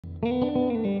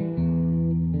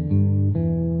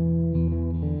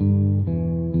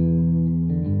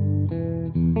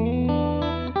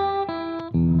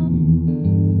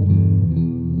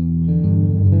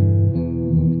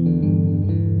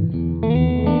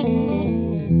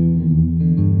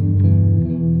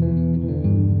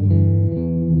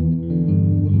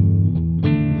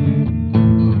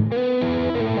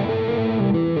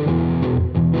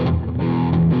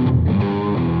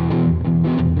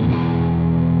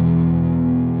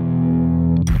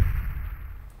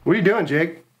What are you doing,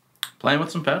 Jake? Playing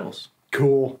with some pedals.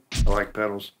 Cool. I like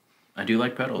pedals. I do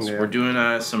like pedals. Yeah. We're doing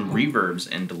some reverbs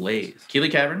and delays. Keeley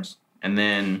Caverns, and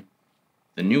then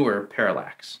the newer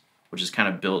Parallax, which is kind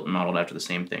of built and modeled after the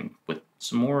same thing with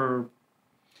some more...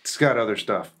 It's got other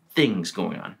stuff. Things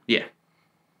going on. Yeah.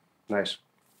 Nice.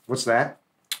 What's that?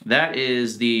 That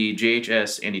is the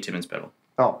JHS Any Timmons pedal.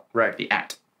 Oh, right. The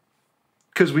AT.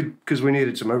 Because we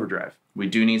needed some overdrive. We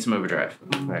do need some overdrive.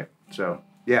 Right. So,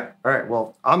 yeah. All right.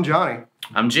 Well, I'm Johnny.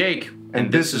 I'm Jake.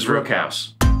 And this is Rook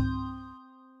House.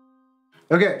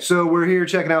 Okay, so we're here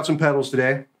checking out some pedals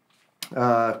today.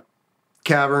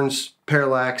 Caverns,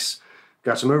 Parallax.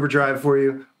 Got some overdrive for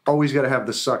you. Always got to have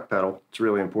the suck pedal. It's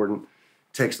really important.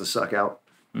 Takes the suck out.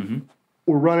 Mm-hmm.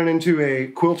 We're running into a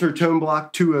Quilter Tone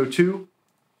Block 202.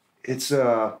 It's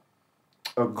a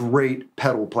great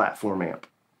pedal platform amp.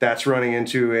 That's running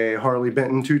into a Harley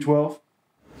Benton 212.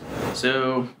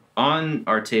 So on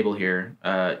our table here,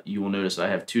 you will notice I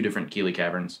have two different Keeley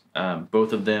Caverns.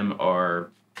 Both of them are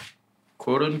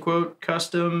quote-unquote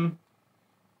custom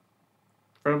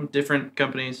from different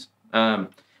companies.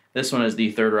 This one is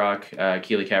the Third Rock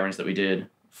Keeley Caverns that we did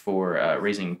for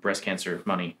raising breast cancer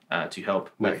money to help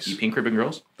with the pink ribbon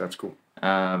girls. That's cool.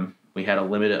 We had a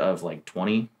limit of like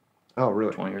 20. Oh,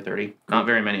 really? 20 or 30. Cool. Not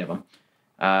very many of them.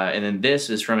 And then this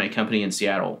is from a company in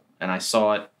Seattle, and I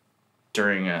saw it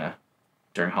during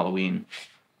Halloween.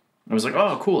 I was like,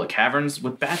 oh, cool, a Caverns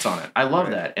with bats on it. I love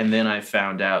that. And then I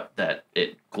found out that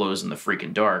it glows in the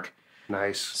freaking dark.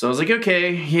 Nice. So I was like,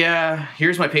 okay, yeah,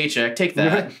 here's my paycheck. Take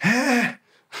that.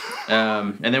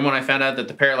 And then when I found out that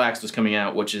the Parallax was coming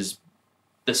out, which is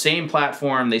the same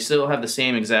platform, they still have the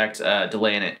same exact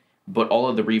delay in it, but all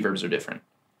of the reverbs are different.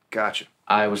 Gotcha.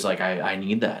 I was like, I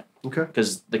need that. Okay.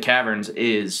 Because the Caverns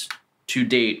is, to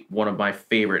date, one of my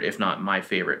favorite, if not my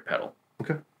favorite pedal.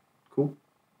 Okay. Cool.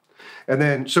 And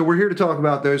then, so we're here to talk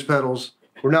about those pedals.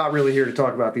 We're not really here to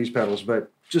talk about these pedals,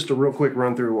 but just a real quick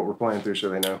run through what we're playing through so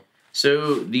they know.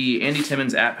 So the Any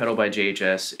Timmons app pedal by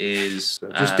JHS is...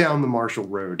 just down the Marshall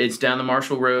Road. It's down the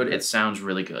Marshall Road. It sounds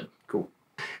really good. Cool.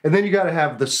 And then you got to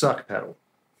have the suck pedal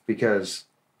because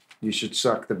you should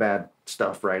suck the bad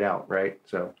stuff right out, right?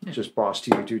 So just Boss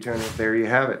TV210. There you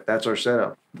have it. That's our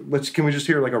setup. Can we just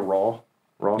hear like a raw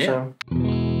sound?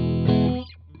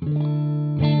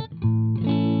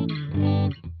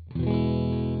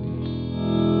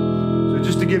 So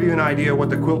just to give you an idea what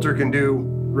the Quilter can do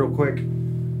real quick,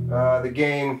 the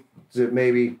gain is at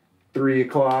maybe 3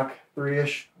 o'clock,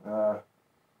 3-ish.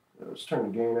 Let's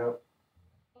turn the gain up.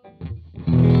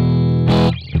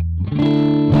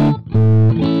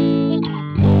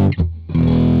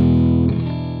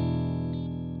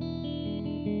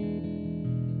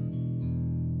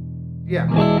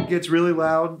 Yeah, it gets really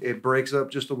loud. It breaks up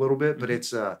just a little bit, but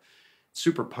it's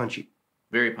super punchy.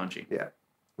 Very punchy. Yeah,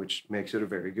 which makes it a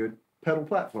very good pedal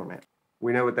platform amp.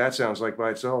 We know what that sounds like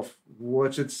by itself.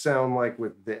 What's it sound like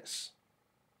with this?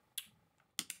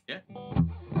 Yeah.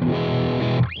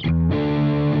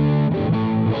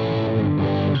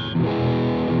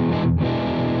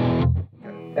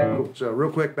 Okay, cool. So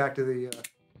real quick, back to the...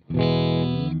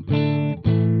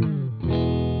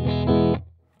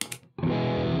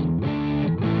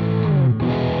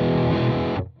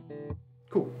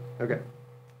 Cool. Okay.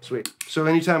 Sweet. So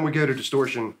anytime we go to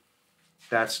distortion,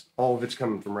 that's all of it's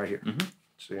coming from right here. Mm-hmm.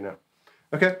 So you know.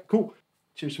 Okay, cool.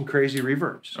 Here's some crazy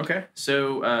reverbs. Okay.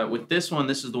 So with this one,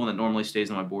 this is the one that normally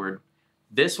stays on my board.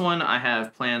 This one, I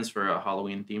have plans for a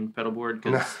Halloween-themed pedal board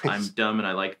because I'm dumb and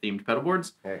I like themed pedal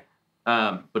boards. Hey.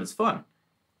 But it's fun.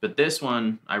 But this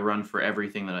one, I run for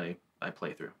everything that I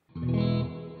play through. With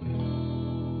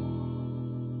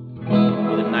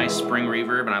a nice spring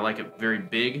reverb, and I like it very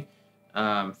big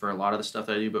for a lot of the stuff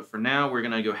that I do. But for now, we're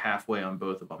going to go halfway on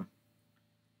both of them.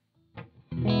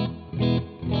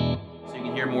 So you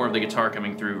can hear more of the guitar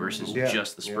coming through versus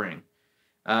just the spring.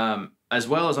 As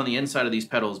well as on the inside of these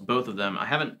pedals, both of them, I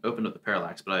haven't opened up the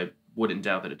Parallax, but I wouldn't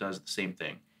doubt that it does the same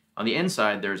thing. On the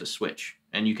inside, there's a switch,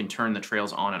 and you can turn the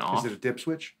trails on and off. Is it a dip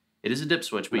switch? It is a dip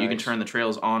switch, but you can turn the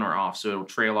trails on or off, so it'll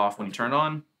trail off when you turn it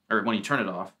on, or when you turn it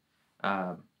off.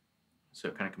 So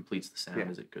it kind of completes the sound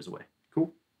as it goes away.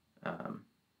 Cool.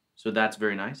 So that's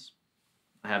very nice.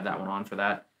 I have that one on for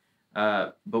that.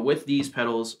 But with these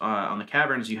pedals on the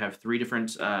Caverns, you have 3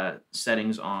 different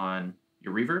settings on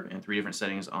your reverb and 3 different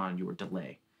settings on your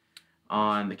delay.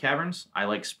 On the Caverns, I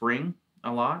like spring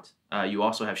a lot. You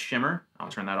also have shimmer. I'll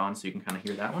turn that on so you can kind of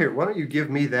hear that one. Here, why don't you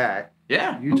give me that?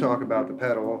 Yeah. You talk about the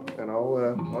pedal, and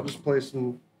I'll just play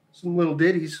some little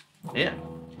ditties. Yeah.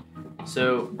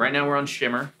 So right now we're on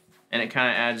shimmer, and it kind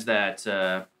of adds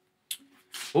that.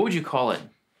 What would you call it?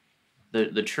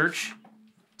 The church,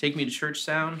 take me to church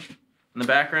sound in the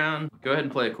background. Go ahead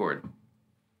and play a chord.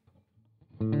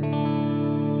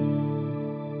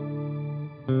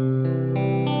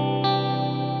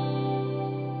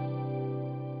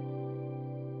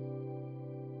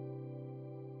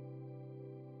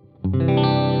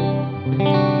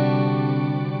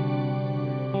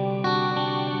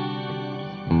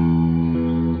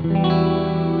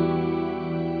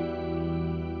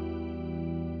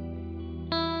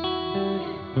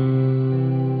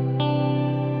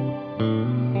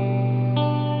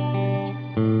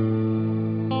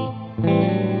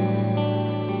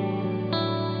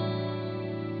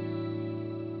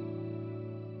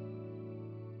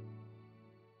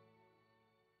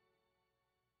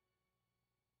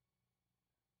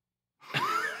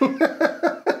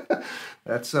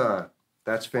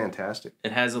 That's fantastic.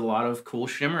 It has a lot of cool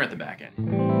shimmer at the back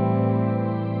end.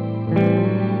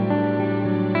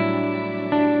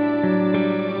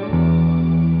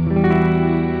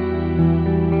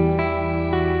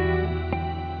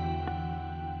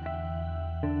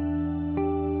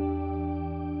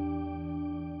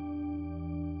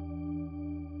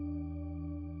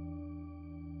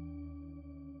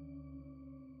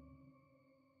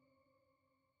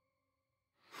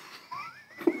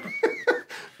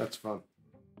 That's fun.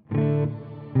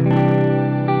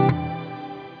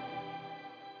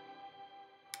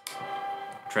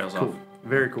 Trails Cool. off.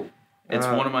 Very cool. It's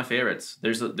one of my favorites.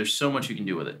 There's so much you can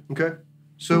do with it. Okay.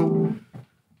 So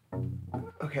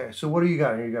what do you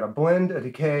got here? You got a blend, a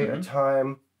decay, a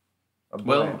time, a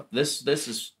blend. Well, this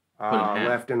is put in half.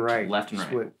 Left and right. Left and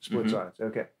right. Split sides.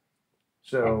 Okay.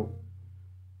 So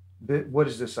what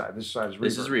is this side? This side is reverb.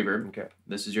 This is reverb. Okay.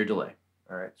 This is your delay.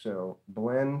 All right. So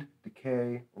blend,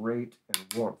 decay, rate,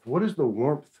 and warmth. What does the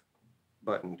warmth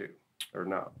button do or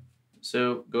not?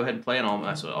 So go ahead and play, and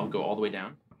I'll go all the way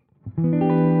down.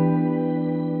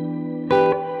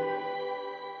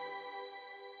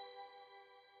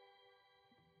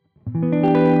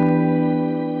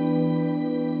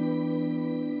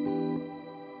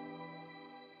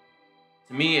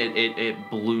 To me, it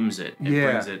blooms it. It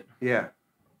brings it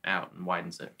out and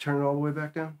widens it. Turn it all the way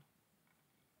back down.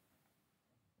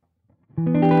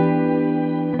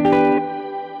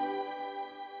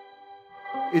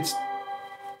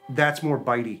 That's more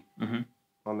bitey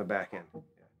on the back end.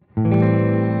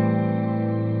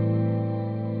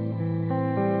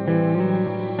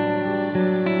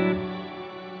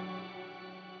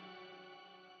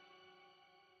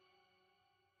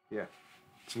 Yeah,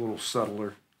 it's a little subtler,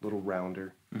 a little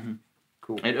rounder.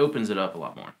 Cool. It opens it up a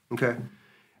lot more. Okay,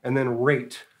 and then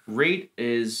rate. Rate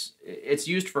it's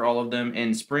used for all of them.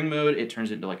 In spring mode, it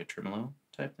turns into like a tremolo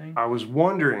type thing. I was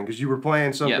wondering because you were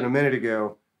playing something a minute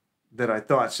ago that I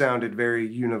thought sounded very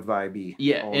univibey.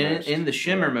 Yeah, in the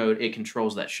shimmer mode, it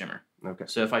controls that shimmer. Okay.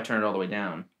 So if I turn it all the way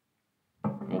down,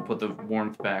 we'll put the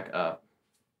warmth back up.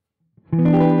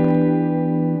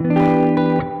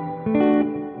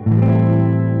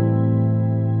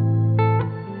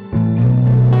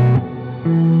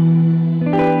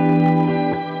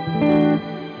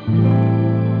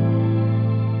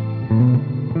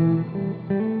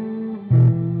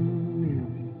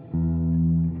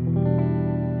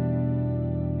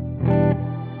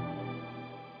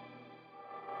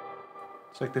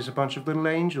 It's like there's a bunch of little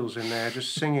angels in there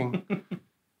just singing.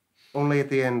 Only at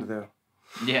the end, though.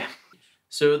 Yeah.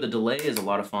 So the delay is a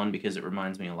lot of fun because it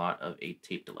reminds me a lot of a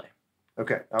tape delay.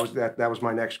 Okay, that was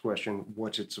my next question.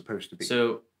 What's it supposed to be?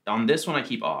 So on this one, I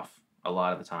keep off a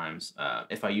lot of the times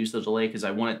if I use the delay because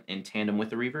I want it in tandem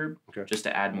with the reverb, just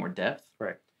to add more depth.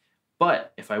 Right.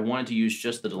 But if I wanted to use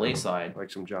just the delay side, like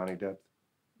some Johnny depth.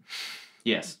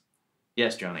 Yes,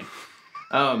 Johnny.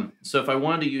 So if I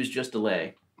wanted to use just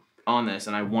delay on this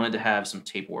and I wanted to have some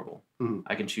tape warble,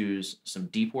 I can choose some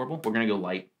deep warble. We're gonna go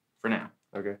light for now.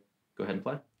 Okay. Go ahead and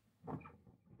play.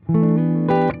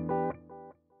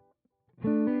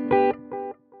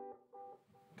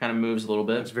 Kind of moves a little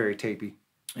bit. It's very tapey.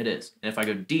 It is. And if I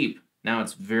go deep, now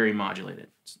it's very modulated.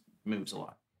 It moves a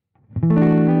lot.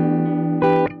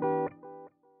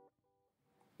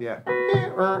 Yeah.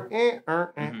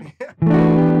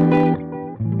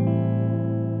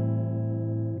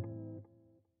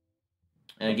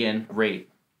 And again, rate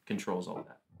controls all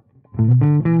that.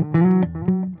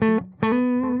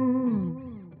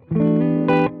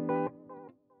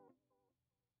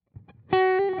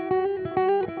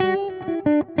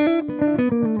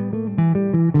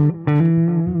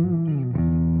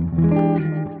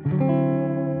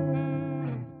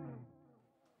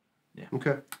 Yeah.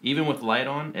 Okay. Even with light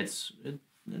on, it's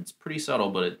pretty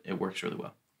subtle, but it works really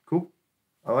well. Cool.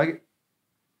 I like it.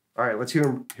 All right, let's hear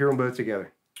them both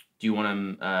together. Do you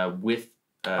want them with...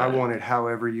 I want it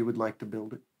however you would like to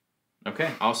build it. Okay,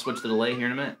 I'll switch the delay here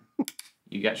in a minute.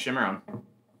 You got shimmer on.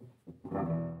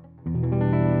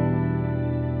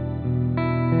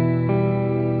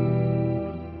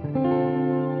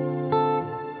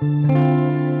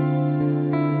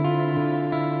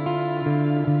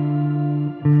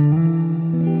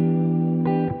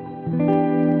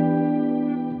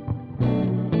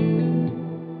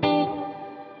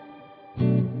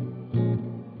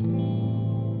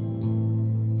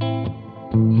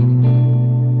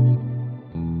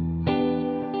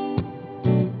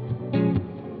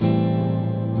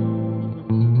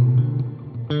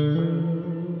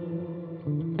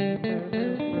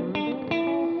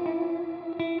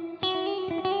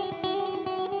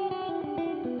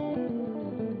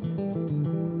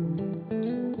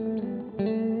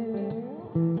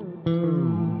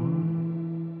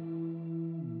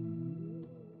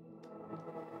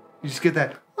 You just get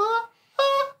that.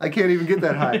 I can't even get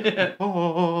that high.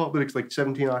 But it's like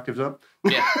 17 octaves up.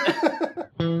 Yeah.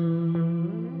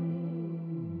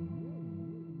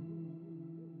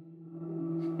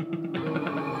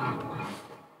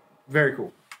 Very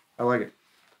cool. I like it.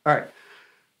 All right.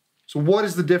 So what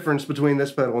is the difference between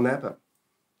this pedal and that pedal?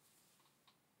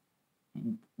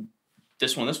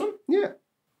 This one? Yeah.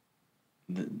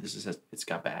 It's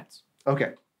got bats.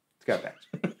 Okay. It's got bats.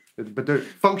 But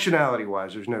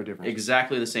functionality-wise, there's no difference.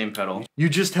 Exactly the same pedal. You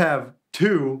just have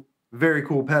two very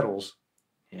cool pedals.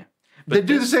 Yeah. They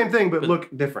do the same thing, but look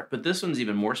different. But this one's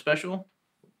even more special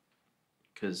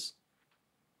because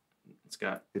it's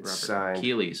got signed.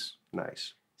 Keeley's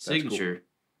Nice. signature cool.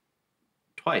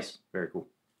 Twice. Very cool.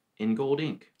 In gold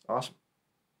ink. Awesome.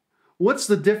 What's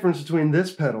the difference between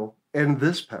this pedal and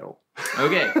this pedal?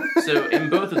 Okay, so in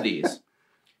both of these,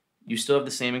 you still have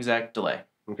the same exact delay.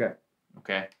 Okay.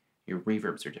 Okay. Your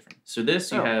reverbs are different. So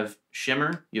this, you have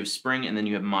shimmer, you have spring, and then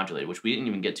you have modulated, which we didn't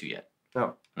even get to yet.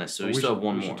 Oh. So we still have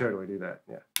one more. We should totally do that,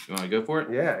 yeah. You want to go for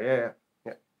it? Yeah.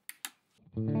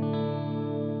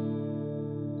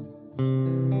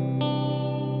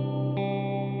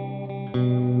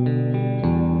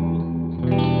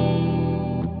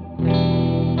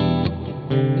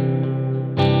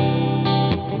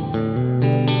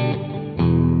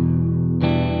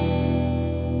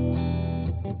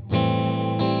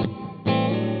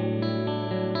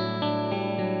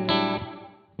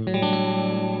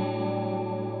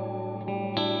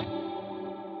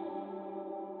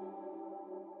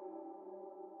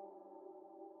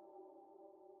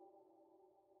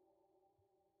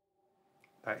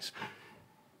 Nice.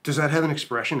 Does that have an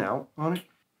expression out on it?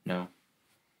 No.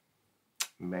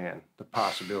 Man, the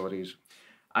possibilities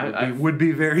I would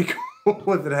be very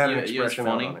cool if it had an expression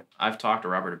out on it. I've talked to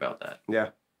Robert about that.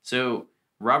 Yeah. So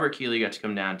Robert Keeley got to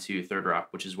come down to Third Rock,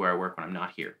 which is where I work when I'm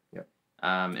not here. Yep.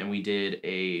 And we did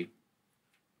a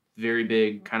very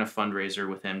big kind of fundraiser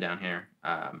with him down here.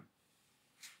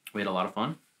 We had a lot of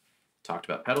fun. Talked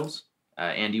about pedals.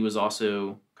 Andy was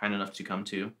also kind enough to come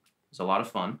too. It was a lot of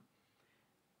fun.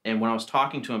 And when I was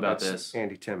talking to him about this...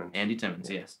 Andy Timmons. Andy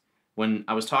Timmons, yes. When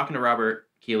I was talking to Robert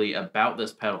Keeley about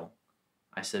this pedal,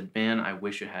 I said, man, I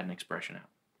wish it had an expression out.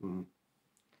 Mm-hmm.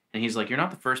 And he's like, you're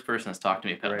not the first person that's talked to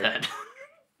me about that.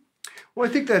 Well,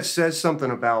 I think that says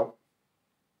something about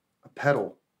a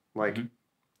pedal. Like,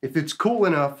 if it's cool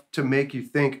enough to make you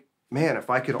think, man,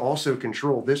 if I could also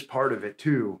control this part of it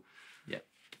too,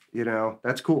 you know,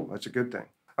 that's cool. That's a good thing.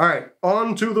 All right,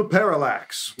 on to the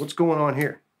Parallax. What's going on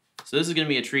here? So this is going to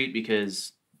be a treat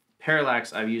because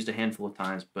Parallax I've used a handful of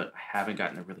times, but I haven't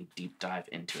gotten a really deep dive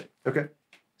into it. Okay.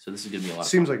 So this is going to be a lot of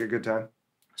Seems fun. like a good time.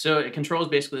 So it controls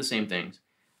basically the same things.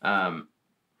 But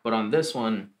on this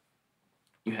one,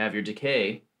 you have your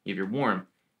decay, you have your warm,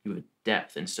 you have a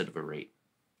depth instead of a rate.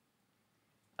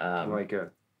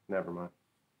 Never mind.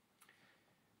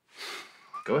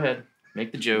 Go ahead.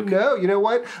 Make the joke. No, you know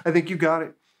what? I think you got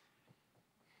it.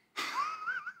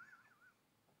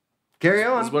 Carry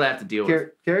on. This is what I have to deal with.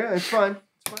 Carry on. It's fine.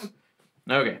 It's fine.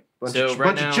 Okay. Bunch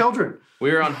now, of children.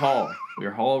 We're on Hall.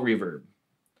 We're Hall reverb.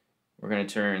 We're going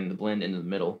to turn the blend into the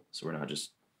middle, so we're not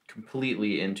just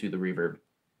completely into the reverb.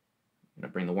 I'm going to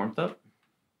bring the warmth up.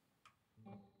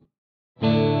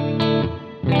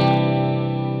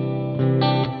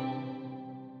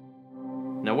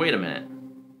 wait a minute.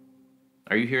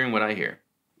 Are you hearing what I hear?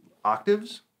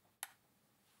 Octaves?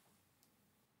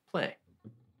 Play.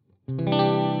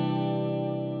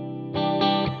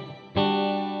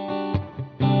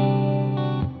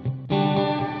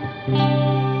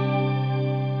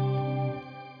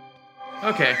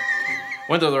 Okay.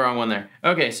 Went to the wrong one there.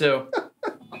 Okay, so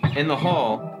in the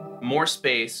hall, more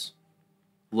space,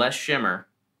 less shimmer,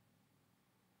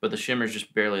 but the shimmer's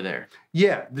just barely there.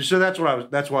 Yeah, so that's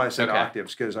why I said Okay.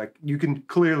 octaves, because you can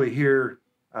clearly hear,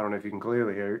 I don't know if you can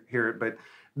clearly hear it, but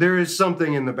there is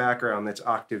something in the background that's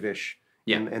octave-ish.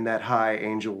 Yeah. And that high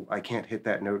angel, I can't hit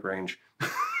that note range.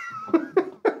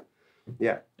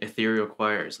 Yeah. Ethereal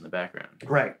choirs in the background.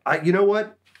 Right. You know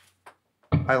what?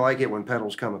 I like it when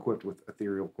pedals come equipped with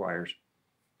ethereal choirs.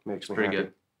 Makes me Pretty happy.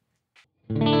 good.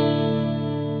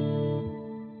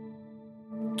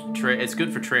 It's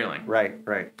good for trailing. Right.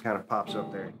 Kind of pops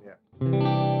up there. Yeah.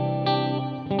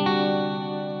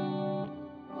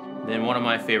 Then one of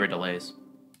my favorite delays.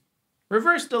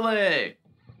 Reverse delay.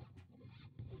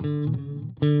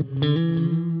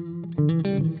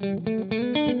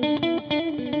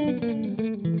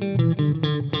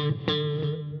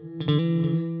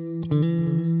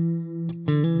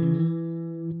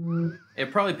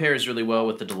 It probably pairs really well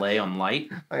with the delay on light.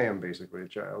 I am basically a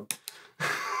child.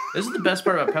 This is the best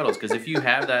part about pedals, because if you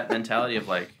have that mentality of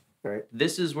like, Right.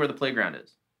 this is where the playground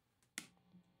is.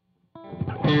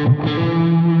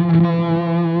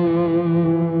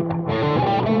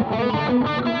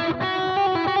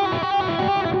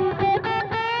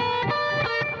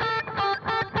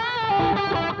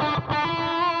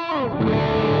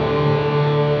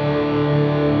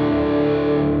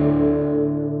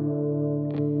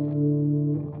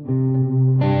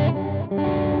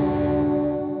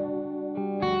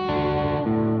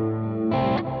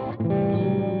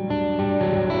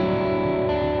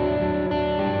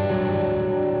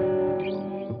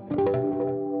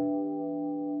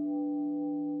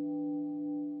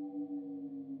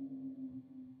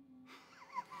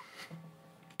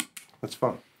 That's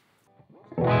fun.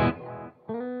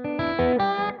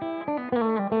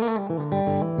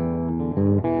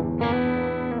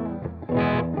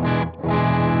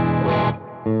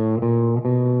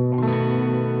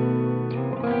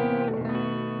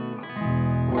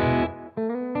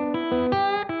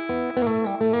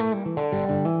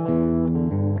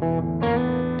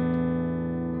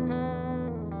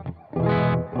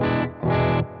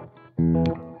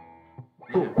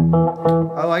 Cool.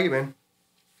 I like it, man.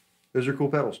 Those are cool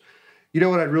pedals. You know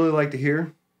what I'd really like to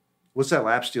hear? What's that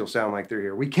lap steel sound like through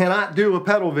here? We cannot do a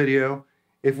pedal video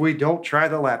if we don't try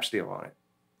the lap steel on it.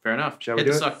 Fair enough. Shall we Hit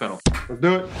do the it? suck pedal. Let's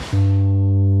do it.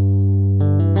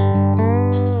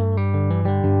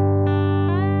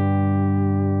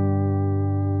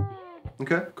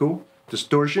 Okay, cool.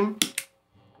 Distortion.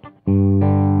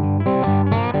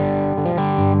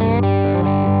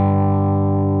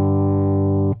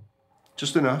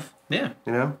 Just enough, Yeah.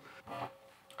 you know?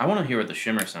 I want to hear what the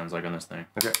shimmer sounds like on this thing.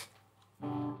 Okay.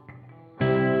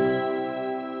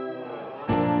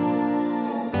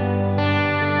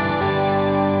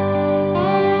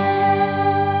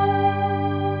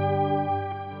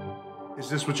 Is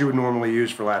this what you would normally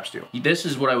use for lap steel? This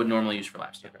is what I would normally use for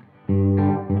lap steel.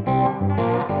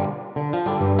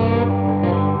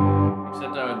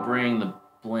 Except I would bring the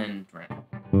blend right.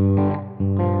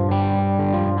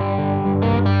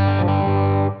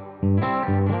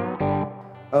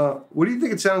 What do you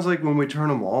think it sounds like when we turn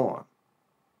them all on?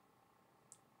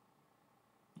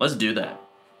 Let's do that.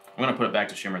 I'm going to put it back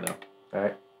to shimmer, though. All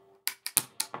right.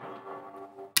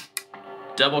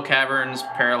 Double Caverns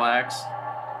Parallax.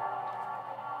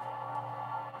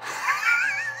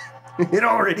 It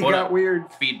already Hold got up.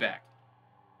 weird. Feedback.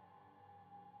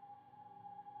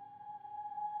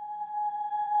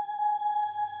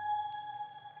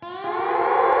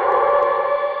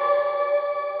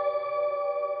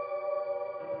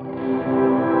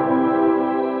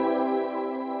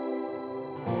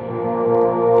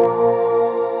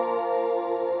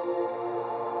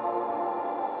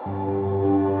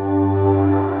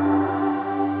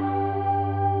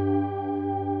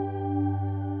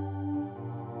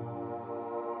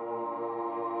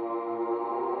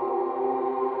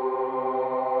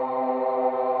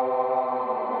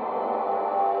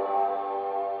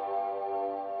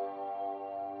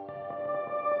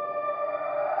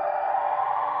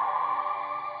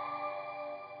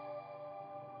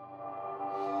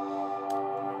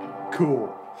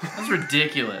 Cool. That's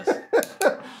ridiculous.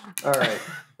 All right.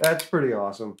 That's pretty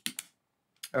awesome.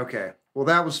 Okay. Well,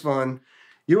 that was fun.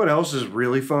 You know what else is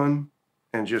really fun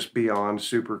and just beyond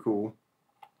super cool?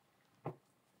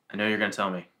 I know you're going to tell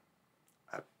me.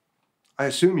 I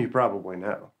assume you probably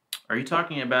know. Are you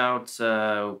talking about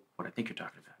what I think you're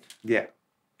talking about? Yeah.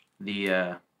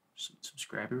 The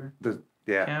subscriber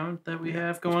Yeah. count that we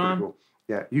have That's going pretty on? cool.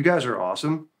 Yeah, you guys are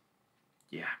awesome.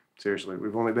 Yeah. Seriously,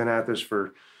 we've only been at this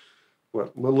for,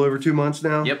 what, a little over 2 months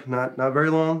now? Yep. Not very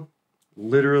long.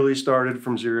 Literally started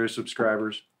from 0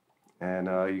 subscribers, and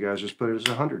you guys just put it as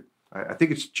 100. I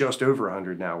think it's just over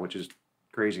 100 now, which is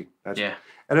crazy. Yeah.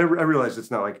 And I realize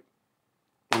it's not like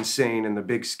insane in the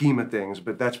big scheme of things,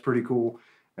 but that's pretty cool,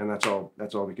 and that's all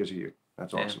because of you.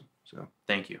 That's awesome. So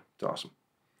thank you. it's awesome.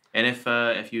 And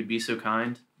if you'd be so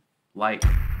kind, like,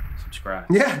 subscribe.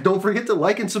 Yeah, don't forget to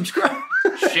like and subscribe.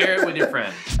 Share it with your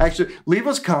friends. Actually, leave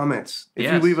us comments. If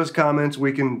Yes. you leave us comments,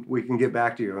 we can get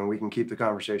back to you and we can keep the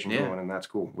conversation going, and that's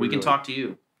cool. We can talk to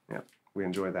you. Yeah, we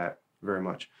enjoy that very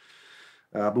much.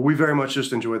 But we very much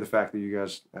just enjoy the fact that you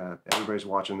guys, everybody's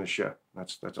watching this show.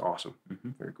 That's awesome. Mm-hmm.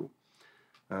 Very cool.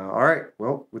 All right.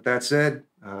 Well, with that said,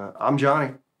 I'm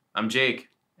Johnny. I'm Jake.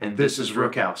 And this is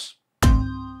Rook House.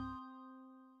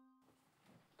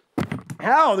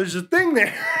 Ow, there's a thing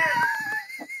there.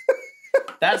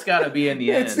 That's got to be in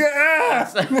the end. It's,